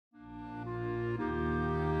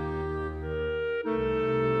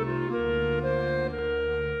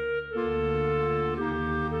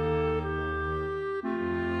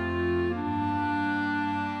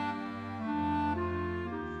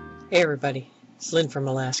Hey everybody, it's Lynn from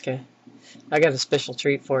Alaska. I got a special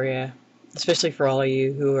treat for you, especially for all of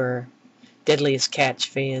you who are Deadliest Catch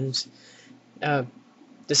fans. Uh,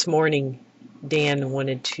 this morning, Dan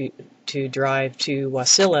wanted to drive to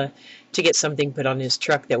Wasilla to get something put on his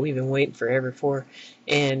truck that we've been waiting forever for,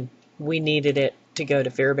 and we needed it to go to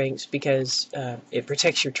Fairbanks because it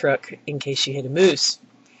protects your truck in case you hit a moose,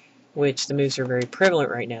 which the moose are very prevalent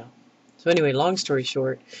right now. So anyway, long story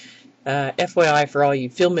short, FYI for all you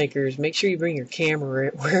filmmakers, make sure you bring your camera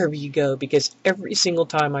wherever you go, because every single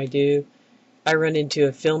time I do, I run into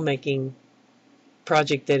a filmmaking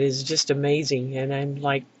project that is just amazing, and I'm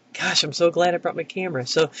like, gosh, I'm so glad I brought my camera.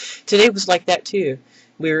 So today was like that too.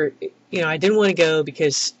 I didn't want to go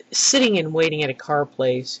because sitting and waiting at a car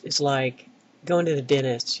place is like going to the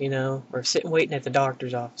dentist, or sitting waiting at the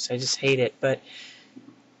doctor's office. I just hate it. But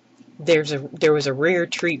there was a rare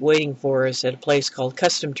treat waiting for us at a place called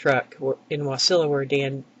Custom Truck in Wasilla, where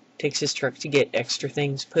Dan takes his truck to get extra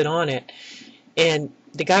things put on it. And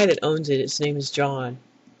the guy that owns it, his name is John.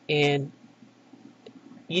 And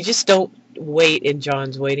you just don't wait in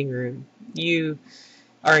John's waiting room. You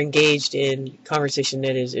are engaged in conversation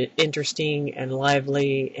that is interesting and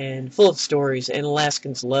lively and full of stories. And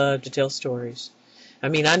Alaskans love to tell stories. I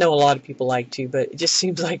mean, I know a lot of people like to, but it just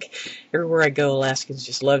seems like everywhere I go, Alaskans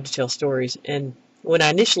just love to tell stories. And when I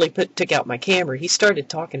initially took out my camera, he started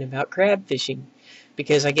talking about crab fishing,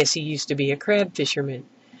 because I guess he used to be a crab fisherman.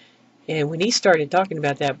 And when he started talking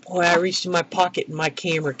about that, boy, I reached in my pocket and my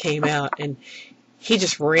camera came out, and he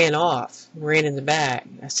just ran off, ran in the back.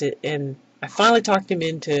 And I finally talked him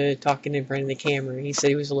into talking in front of the camera. He said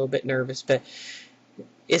he was a little bit nervous, but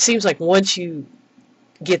it seems like once you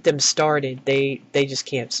get them started, they just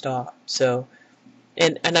can't stop. So,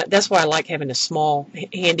 and that's why I like having a small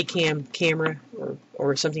handy camera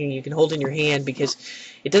or something you can hold in your hand, because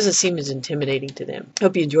it doesn't seem as intimidating to them.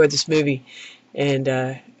 Hope you enjoyed this movie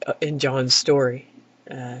and John's story.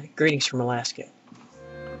 Greetings from Alaska.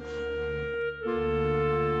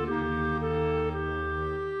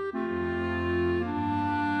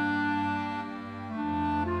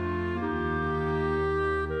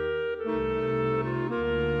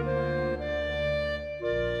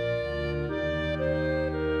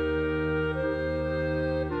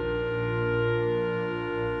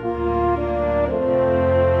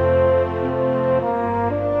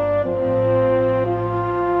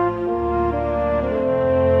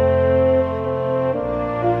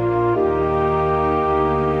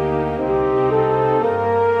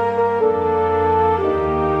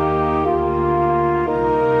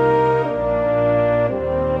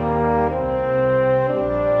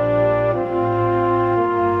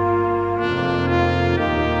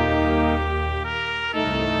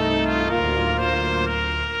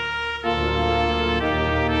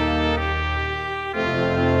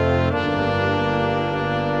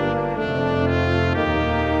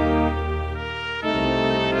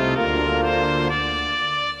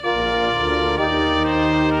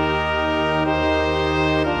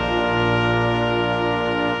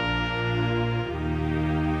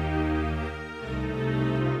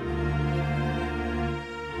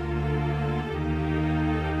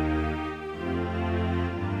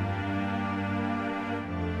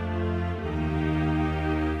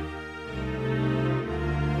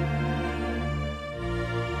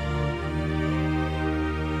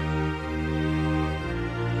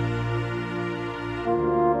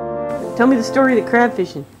 Tell me the story of the crab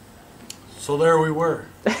fishing. So there we were.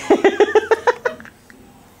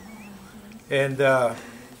 And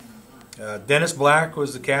Dennis Black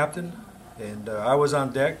was the captain, and I was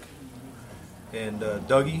on deck, and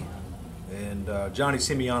Dougie, and Johnny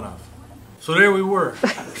Semyonov. So there we were.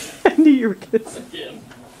 I knew you were going to say him.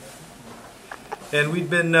 And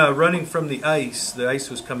we'd been running from the ice. The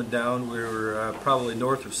ice was coming down. We were probably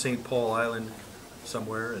north of St. Paul Island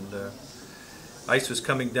somewhere, and ice was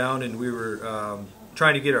coming down, and we were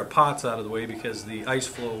trying to get our pots out of the way, because the ice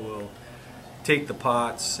flow will take the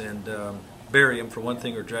pots and bury them for one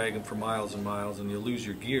thing, or drag them for miles and miles, and you'll lose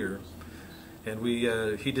your gear. And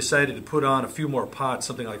he decided to put on a few more pots,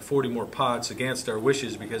 something like 40 more pots, against our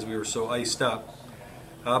wishes, because we were so iced up.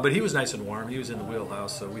 But he was nice and warm. He was in the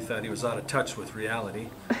wheelhouse, so we thought he was out of touch with reality.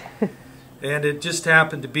 And it just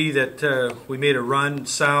happened to be that we made a run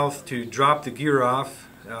south to drop the gear off.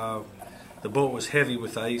 The boat was heavy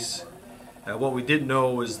with ice. What we didn't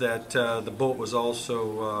know was that the boat was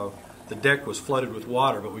also, the deck was flooded with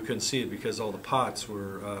water, but we couldn't see it because all the pots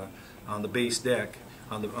were on the base deck,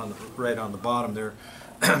 right on the bottom there.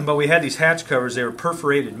 But we had these hatch covers. They were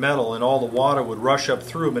perforated metal, and all the water would rush up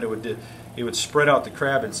through them, and it would spread out the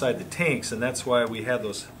crab inside the tanks, and that's why we had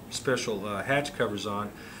those special hatch covers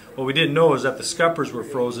on. What we didn't know is that the scuppers were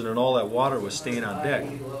frozen and all that water was staying on deck.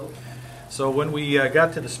 So when we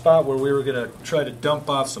got to the spot where we were going to try to dump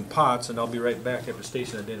off some pots, and I'll be right back after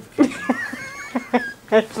station identification.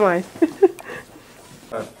 That's fine.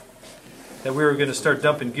 That we were going to start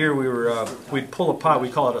dumping gear, we'd pull a pot. We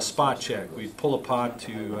call it a spot check. We'd pull a pot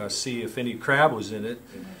to see if any crab was in it,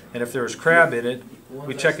 and if there was crab in it,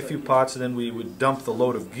 we'd check a few pots, and then we would dump the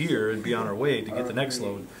load of gear and be on our way to get the next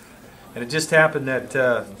load. And it just happened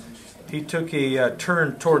that he took a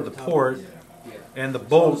turn toward the port, and the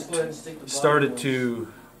boat started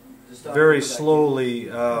to very slowly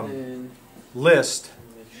list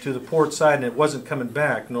to the port side, and it wasn't coming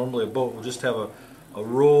back. Normally a boat will just have a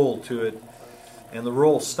roll to it, and the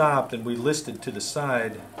roll stopped, and we listed to the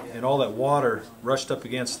side, and all that water rushed up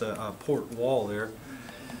against the port wall there.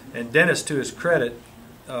 And Dennis, to his credit,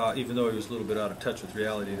 even though he was a little bit out of touch with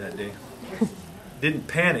reality that day, didn't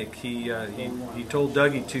panic. He told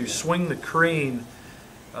Dougie to swing the crane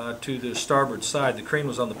to the starboard side. The crane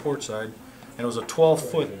was on the port side, and it was a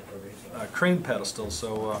 12-foot crane pedestal.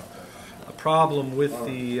 So the problem with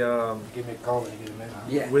the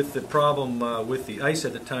with the ice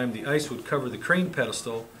at the time, the ice would cover the crane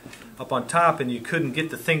pedestal up on top, and you couldn't get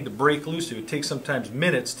the thing to break loose. It would take sometimes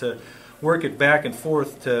minutes to work it back and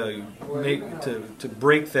forth to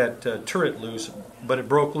break that turret loose, but it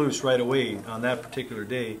broke loose right away on that particular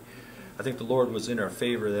day. I think the Lord was in our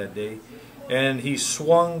favor that day. And he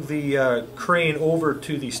swung the crane over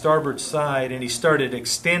to the starboard side, and he started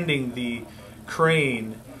extending the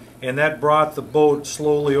crane, and that brought the boat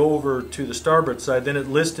slowly over to the starboard side. Then it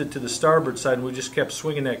listed to the starboard side, and we just kept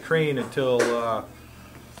swinging that crane until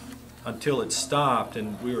it stopped,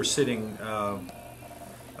 and we were sitting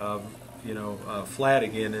flat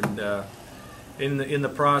again. And in the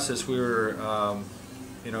process, we were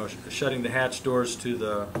shutting the hatch doors to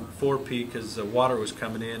the forepeak because the water was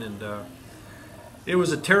coming in, and it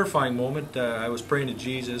was a terrifying moment. I was praying to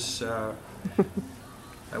Jesus. I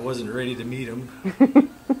wasn't ready to meet him.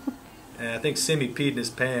 And I think Simmy peed in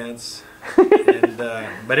his pants. And,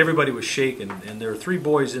 but everybody was shaking, and there were 3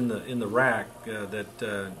 boys in the rack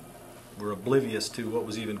that were oblivious to what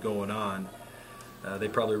was even going on. They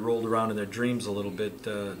probably rolled around in their dreams a little bit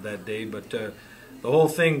that day, but the whole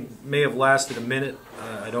thing may have lasted a minute.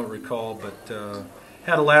 I don't recall, but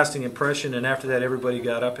had a lasting impression. And after that, everybody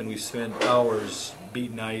got up, and we spent hours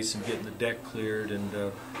beating ice and getting the deck cleared. And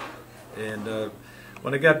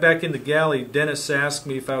when I got back in the galley, Dennis asked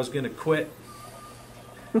me if I was going to quit,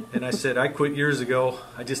 and I said I quit years ago.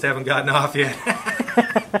 I just haven't gotten off yet.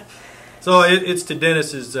 So it's to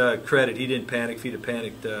Dennis's credit. He didn't panic. If he'd have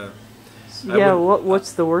panicked, yeah.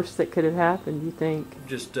 What's the worst that could have happened, you think?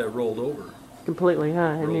 Just rolled over. Completely,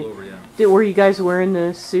 huh? Rolled over, yeah. Were you guys wearing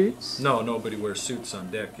the suits? No, nobody wears suits on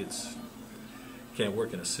deck. Can't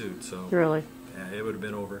work in a suit, so really, yeah, it would have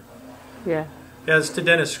been over. Yeah. Yeah, it's to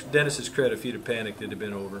Dennis's credit. If he'd have panicked, it'd have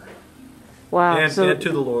been over. Wow. And, so, and to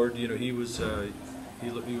the Lord, he was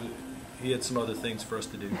he had some other things for us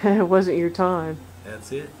to do. it wasn't your time.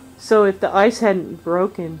 That's it. So if the ice hadn't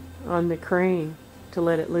broken on the crane to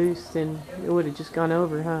let it loose, then it would have just gone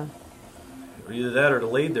over, huh? Either that or it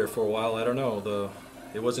laid there for a while. I don't know.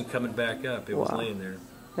 It wasn't coming back up. It was Wow. laying there.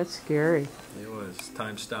 That's scary. It was.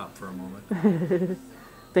 Time stopped for a moment.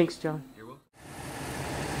 Thanks, John. You're welcome.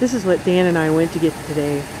 This is what Dan and I went to get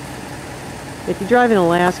today. If you drive in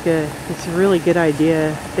Alaska, it's a really good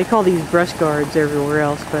idea. They call these brush guards everywhere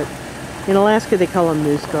else, but in Alaska they call them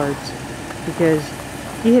moose guards, because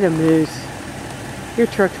you hit a moose, your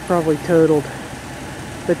truck's probably totaled.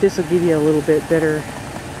 But this will give you a little bit better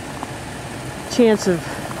chance of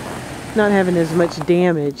not having as much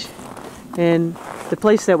damage. And the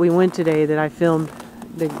place that we went today that I filmed,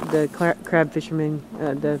 the crab fisherman,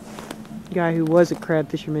 the guy who was a crab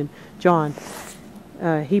fisherman, John,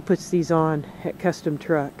 he puts these on at Custom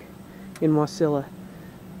Truck in Wasilla.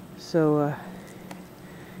 So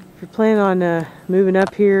if you're planning on moving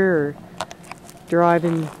up here or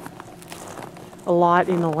driving a lot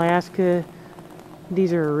in Alaska,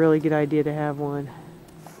 these are a really good idea to have one.